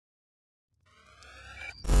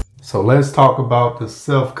So let's talk about the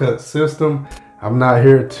self-cut system. I'm not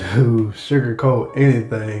here to sugarcoat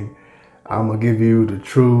anything. I'm gonna give you the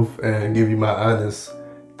truth and give you my honest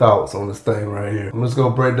thoughts on this thing right here. I'm just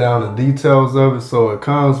gonna break down the details of it. So it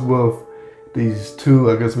comes with these two,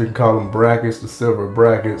 I guess we can call them brackets, the silver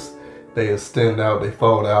brackets. They extend out, they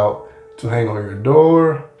fold out to hang on your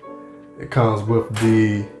door. It comes with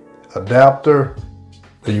the adapter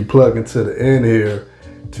that you plug into the end here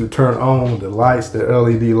to turn on the lights, the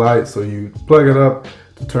LED lights. So you plug it up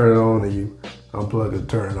to turn it on and you unplug it to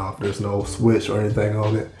turn it off. There's no switch or anything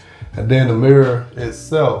on it. And then the mirror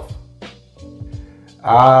itself,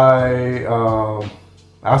 I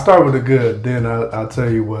start with the good, then I'll tell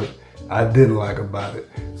you what I didn't like about it.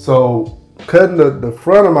 So cutting the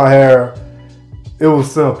front of my hair, it was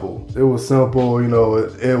simple. It was simple, you know,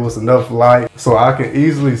 it was enough light so I can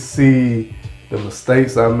easily see the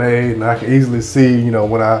mistakes I made, and I can easily see, you know,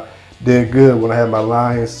 when I did good, when I had my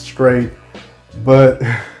lines straight. But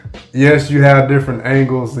yes, you have different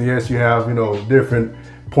angles, and yes, you have, you know, different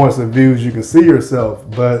points of views you can see yourself.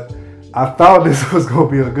 But I thought this was gonna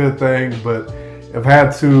be a good thing, but if I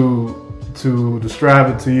had to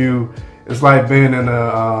describe it to you, it's like being in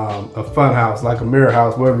a fun house, like a mirror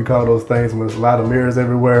house, whatever you call those things, when there's a lot of mirrors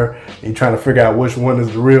everywhere and you're trying to figure out which one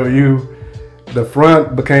is the real you. The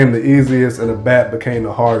front became the easiest and the back became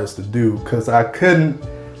the hardest to do because I couldn't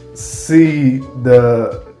see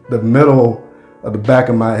the middle of the back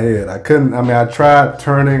of my head. I tried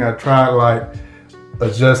turning, I tried like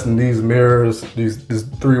adjusting these mirrors, this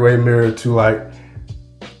three-way mirror to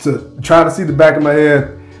try to see the back of my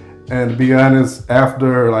head. And to be honest,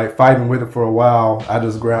 after like fighting with it for a while, I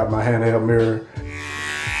just grabbed my handheld mirror.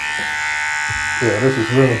 Yeah, this is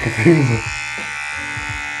really confusing.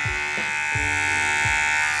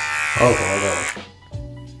 Okay,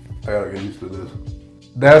 I gotta get used to this.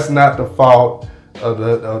 That's not the fault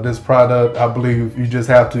of this product. I believe you just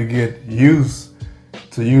have to get used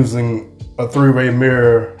to using a three-way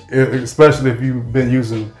mirror, especially if you've been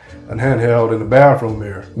using a handheld in the bathroom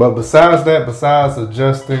mirror. But besides that, besides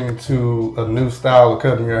adjusting to a new style of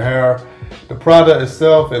cutting your hair, the product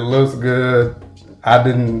itself, it looks good. I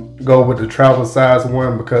didn't go with the travel size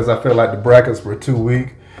one because I felt like the brackets were too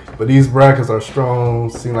weak. But these brackets are strong,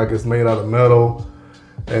 seem like it's made out of metal.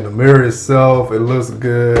 And the mirror itself, it looks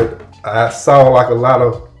good. I saw like a lot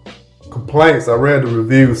of complaints. I read the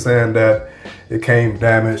reviews saying that it came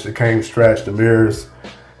damaged, it came scratched. The mirrors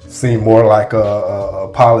seem more like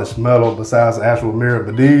a polished metal besides the actual mirror.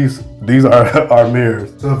 But these are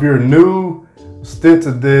mirrors. So if you're new, stick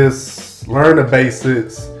to this, learn the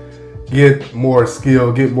basics, get more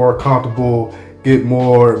skill, get more comfortable, get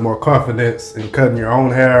more confidence in cutting your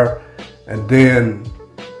own hair, and then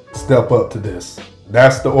step up to this.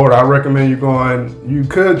 That's the order I recommend you going. You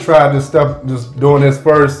could try just doing this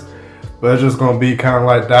first, but it's just gonna be kind of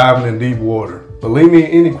like diving in deep water. But leave me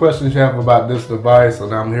any questions you have about this device,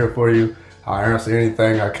 and I'm here for you. I'll answer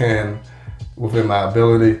anything I can within my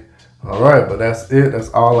ability. All right, but that's it. That's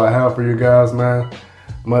all I have for you guys, man.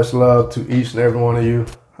 Much love to each and every one of you.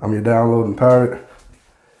 I'm your downloading pirate,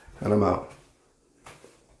 and I'm out.